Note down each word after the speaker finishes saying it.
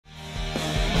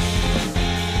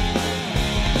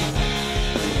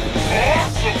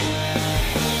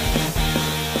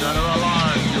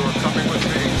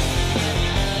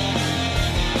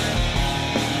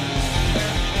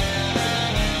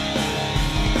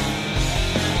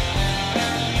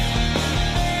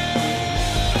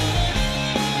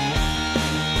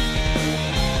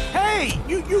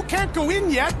win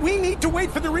yet. We need to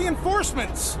wait for the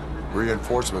reinforcements.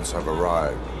 Reinforcements have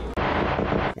arrived.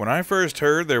 When I first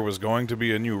heard there was going to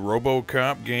be a new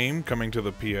Robocop game coming to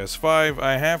the PS5,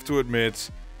 I have to admit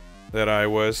that I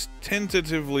was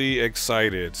tentatively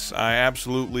excited. I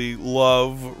absolutely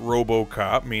love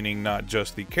Robocop, meaning not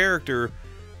just the character,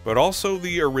 but also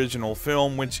the original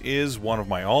film, which is one of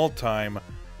my all-time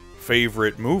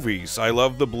favorite movies. I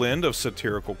love the blend of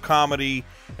satirical comedy,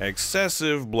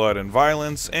 excessive blood and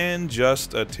violence, and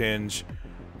just a tinge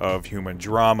of human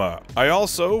drama. I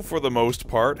also, for the most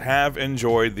part, have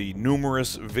enjoyed the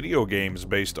numerous video games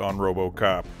based on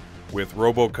Robocop, with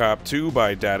Robocop 2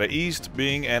 by Data East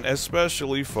being an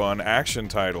especially fun action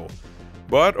title.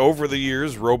 But over the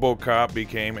years, Robocop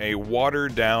became a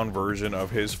watered-down version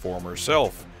of his former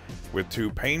self, with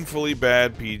 2 painfully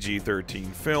bad PG-13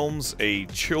 films, a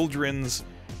children's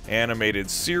animated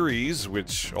series,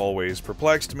 which always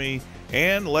perplexed me,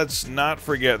 and let's not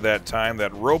forget that time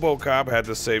that Robocop had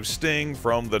to save Sting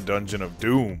from the Dungeon of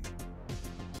Doom.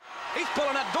 He's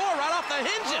pulling that door right off the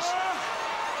hinges.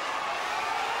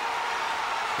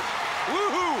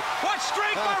 Woohoo! What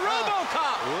strength by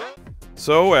Robocop!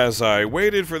 So as I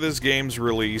waited for this game's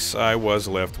release, I was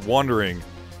left wondering,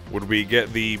 would we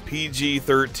get the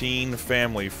PG-13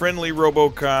 family-friendly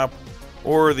Robocop,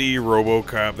 or the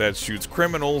Robocop that shoots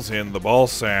criminals in the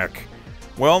ballsack?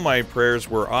 Well, my prayers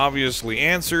were obviously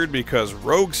answered, because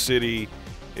Rogue City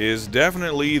is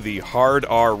definitely the hard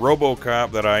R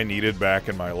Robocop that I needed back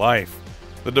in my life.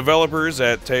 The developers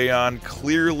at Teon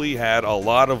clearly had a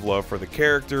lot of love for the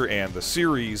character and the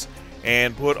series,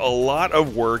 and put a lot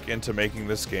of work into making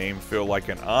this game feel like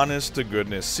an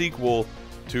honest-to-goodness sequel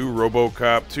to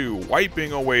Robocop 2,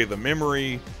 wiping away the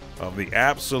memory of the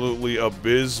absolutely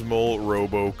abysmal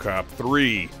Robocop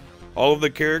 3. All of the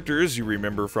characters you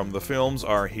remember from the films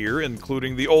are here,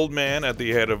 including the old man at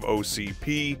the head of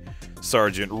OCP,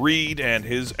 Sergeant Reed and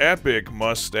his epic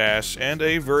mustache, and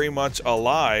a very much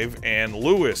alive Ann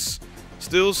Lewis,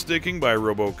 still sticking by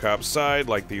Robocop's side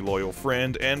like the loyal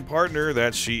friend and partner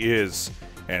that she is.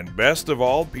 And best of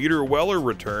all, Peter Weller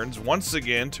returns once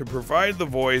again to provide the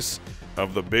voice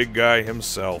of the big guy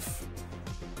himself.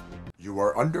 You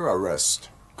are under arrest.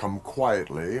 Come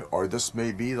quietly, or this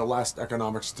may be the last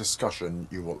economics discussion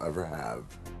you will ever have.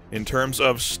 In terms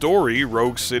of story,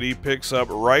 Rogue City picks up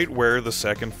right where the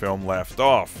second film left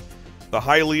off. The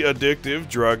highly addictive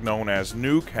drug known as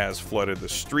Nuke has flooded the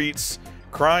streets,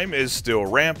 crime is still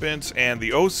rampant, and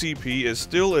the OCP is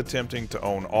still attempting to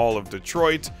own all of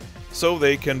Detroit so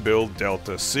they can build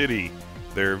Delta City,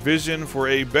 their vision for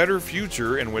a better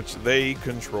future in which they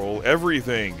control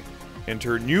everything.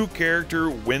 Enter new character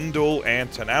Wendell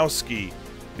Antonowski,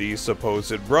 the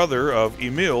supposed brother of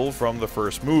Emil from the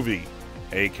first movie,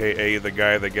 aka the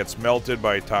guy that gets melted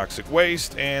by toxic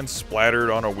waste and splattered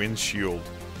on a windshield.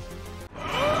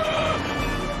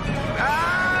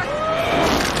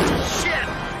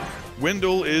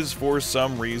 Wendell is for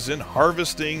some reason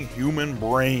harvesting human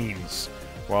brains,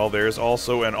 while there's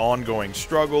also an ongoing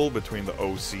struggle between the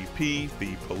OCP,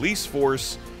 the police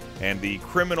force, and the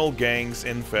criminal gangs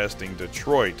infesting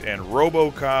Detroit, and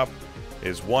Robocop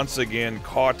is once again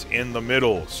caught in the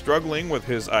middle, struggling with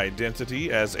his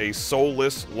identity as a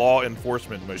soulless law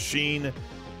enforcement machine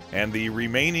and the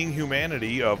remaining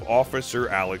humanity of Officer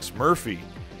Alex Murphy.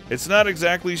 It's not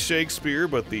exactly Shakespeare,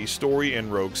 but the story in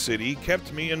Rogue City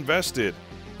kept me invested,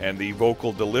 and the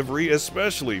vocal delivery,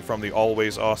 especially from the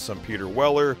always awesome Peter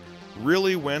Weller,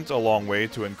 really went a long way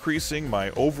to increasing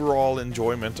my overall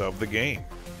enjoyment of the game.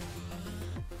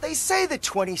 They say the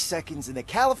 20 seconds in the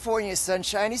California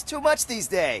sunshine is too much these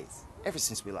days, ever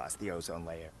since we lost the ozone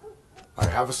layer. I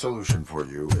have a solution for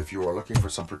you if you are looking for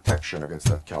some protection against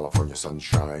that California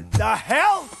sunshine. The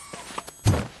hell?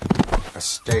 A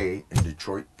stay in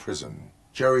Detroit prison.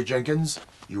 Jerry Jenkins,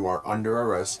 you are under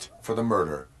arrest for the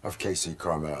murder of Casey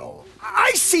Carmel.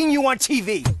 I seen you on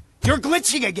TV. You're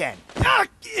glitching again. Ah,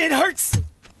 it hurts.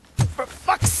 For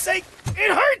fuck's sake,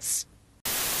 it hurts.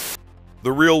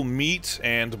 The real meat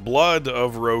and blood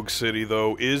of Rogue City,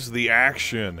 though, is the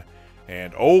action,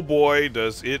 and oh boy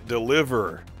does it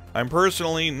deliver. I'm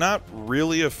personally not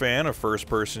really a fan of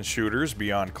first-person shooters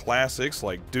beyond classics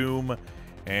like Doom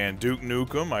and Duke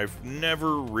Nukem. I've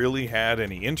never really had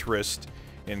any interest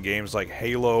in games like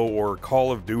Halo or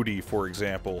Call of Duty, for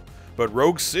example, but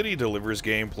Rogue City delivers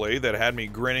gameplay that had me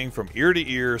grinning from ear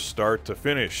to ear, start to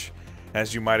finish.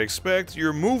 As you might expect,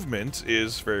 your movement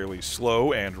is fairly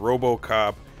slow, and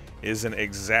Robocop isn't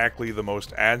exactly the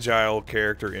most agile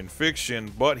character in fiction,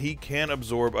 but he can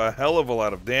absorb a hell of a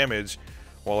lot of damage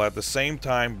while at the same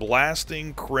time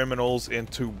blasting criminals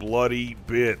into bloody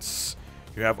bits.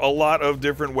 You have a lot of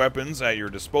different weapons at your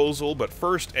disposal, but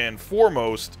first and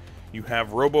foremost, you have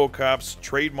Robocop's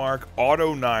trademark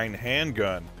Auto 9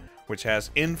 handgun, which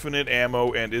has infinite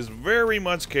ammo and is very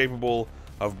much capable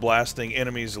of blasting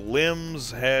enemies'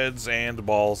 limbs, heads, and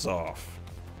balls off.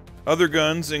 Other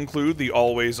guns include the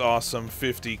always awesome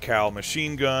 50 cal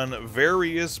machine gun,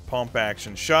 various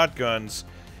pump-action shotguns,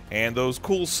 and those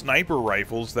cool sniper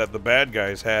rifles that the bad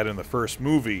guys had in the first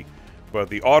movie. But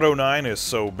the Auto 9 is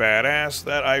so badass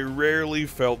that I rarely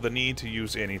felt the need to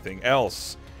use anything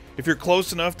else. If you're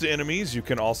close enough to enemies, you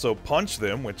can also punch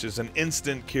them, which is an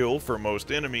instant kill for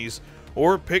most enemies,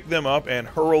 or pick them up and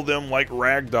hurl them like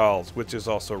ragdolls, which is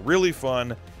also really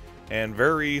fun and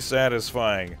very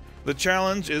satisfying. The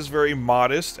challenge is very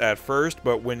modest at first,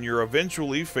 but when you're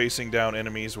eventually facing down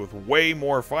enemies with way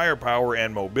more firepower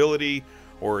and mobility,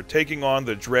 or taking on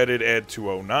the dreaded Ed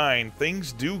 209,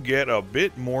 things do get a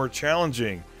bit more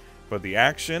challenging, but the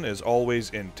action is always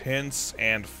intense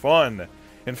and fun.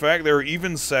 In fact, there are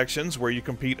even sections where you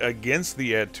compete against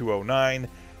the Ed 209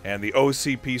 and the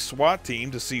OCP SWAT team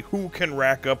to see who can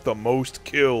rack up the most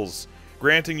kills,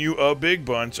 granting you a big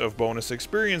bunch of bonus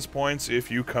experience points if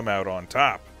you come out on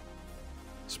top.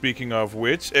 Speaking of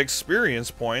which, experience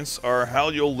points are how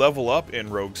you'll level up in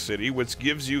Rogue City, which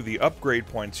gives you the upgrade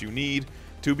points you need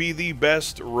to be the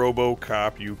best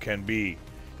Robocop you can be.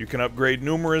 You can upgrade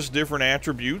numerous different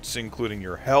attributes, including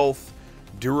your health,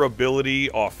 durability,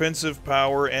 offensive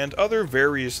power, and other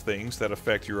various things that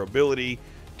affect your ability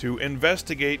to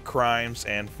investigate crimes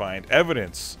and find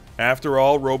evidence. After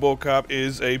all, Robocop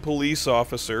is a police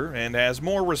officer and has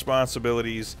more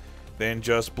responsibilities than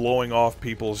just blowing off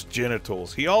people's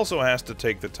genitals. He also has to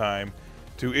take the time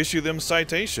to issue them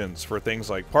citations for things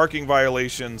like parking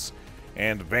violations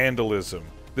and vandalism.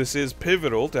 This is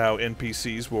pivotal to how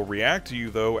NPCs will react to you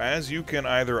though, as you can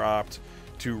either opt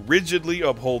to rigidly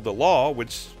uphold the law,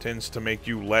 which tends to make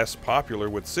you less popular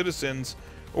with citizens,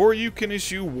 or you can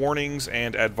issue warnings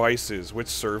and advices, which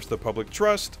serves the public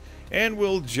trust and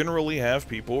will generally have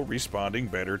people responding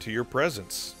better to your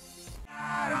presence.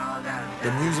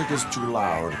 The music is too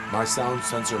loud. My sound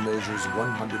sensor measures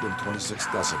 126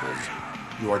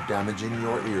 decibels. You are damaging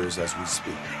your ears as we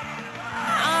speak.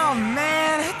 Oh, man,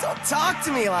 don't talk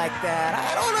to me like that.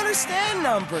 I don't understand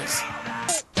numbers.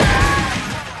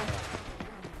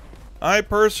 I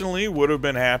personally would have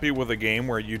been happy with a game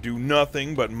where you do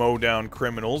nothing but mow down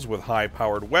criminals with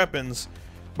high-powered weapons,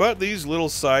 but these little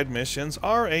side missions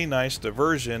are a nice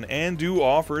diversion and do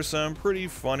offer some pretty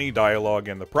funny dialogue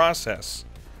in the process.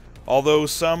 Although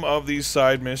some of these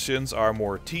side missions are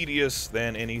more tedious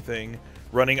than anything,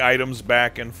 running items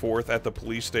back and forth at the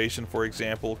police station, for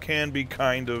example, can be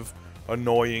kind of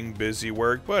annoying, busy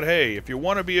work. But hey, if you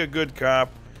want to be a good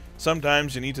cop,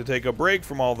 sometimes you need to take a break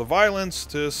from all the violence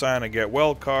to sign a get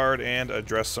well card and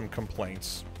address some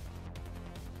complaints.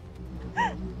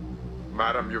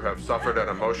 Madam, you have suffered an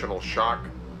emotional shock.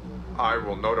 I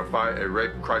will notify a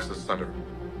rape crisis center.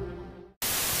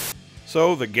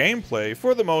 So the gameplay,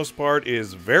 for the most part,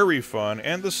 is very fun,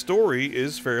 and the story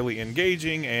is fairly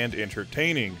engaging and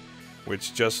entertaining,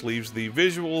 which just leaves the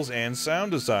visuals and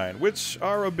sound design, which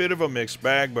are a bit of a mixed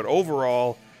bag, but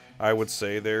overall, I would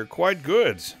say they're quite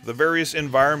good. The various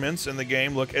environments in the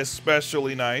game look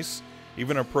especially nice,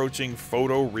 even approaching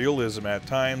photorealism at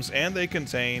times, and they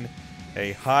contain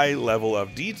a high level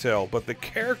of detail, but the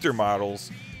character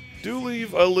models do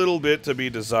leave a little bit to be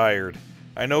desired.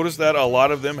 I noticed that a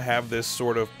lot of them have this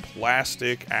sort of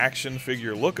plastic action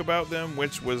figure look about them,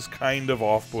 which was kind of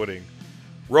off-putting.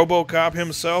 Robocop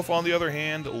himself, on the other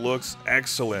hand, looks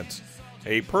excellent.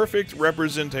 A perfect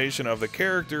representation of the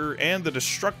character, and the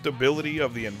destructibility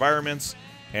of the environments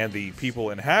and the people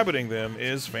inhabiting them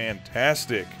is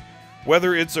fantastic.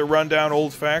 Whether it's a rundown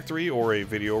old factory or a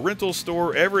video rental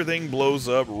store, everything blows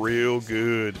up real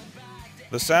good.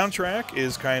 The soundtrack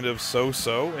is kind of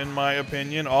so-so, in my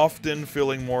opinion, often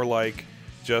feeling more like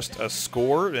just a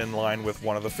score in line with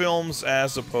one of the films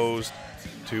as opposed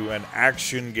to an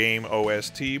action game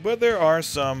OST, but there are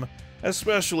some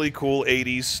especially cool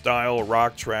 80s style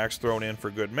rock tracks thrown in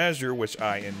for good measure, which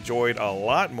I enjoyed a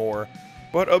lot more,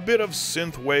 but a bit of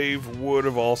synthwave would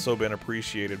have also been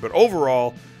appreciated. But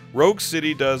overall, Rogue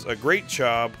City does a great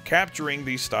job capturing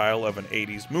the style of an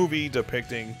 80s movie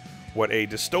depicting what a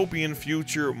dystopian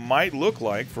future might look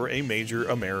like for a major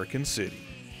American city.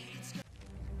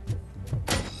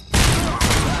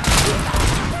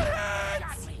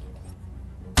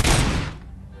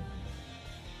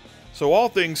 So all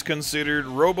things considered,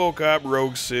 Robocop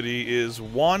Rogue City is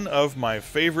one of my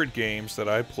favorite games that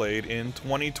I played in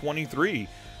 2023.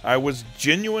 I was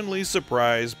genuinely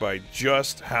surprised by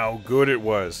just how good it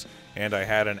was. and I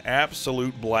had an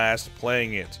absolute blast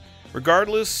playing it.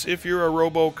 Regardless if you're a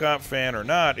Robocop fan or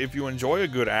not, if you enjoy a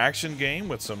good action game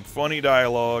with some funny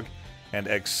dialogue and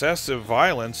excessive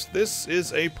violence, this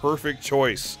is a perfect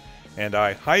choice, and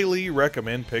I highly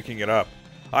recommend picking it up.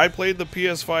 I played the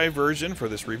PS5 version for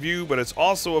this review, but it's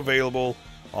also available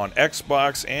on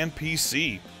Xbox and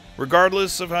PC.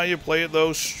 Regardless of how you play it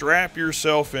though, strap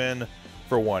yourself in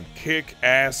for one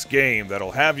kick-ass game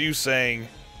that'll have you saying,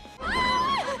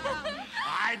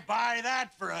 I'd buy that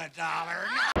for $1.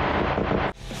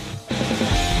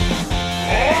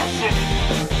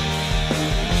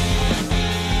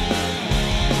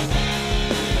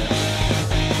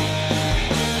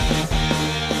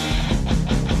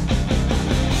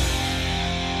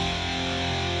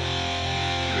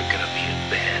 You're gonna be a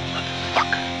bad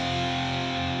motherfucker.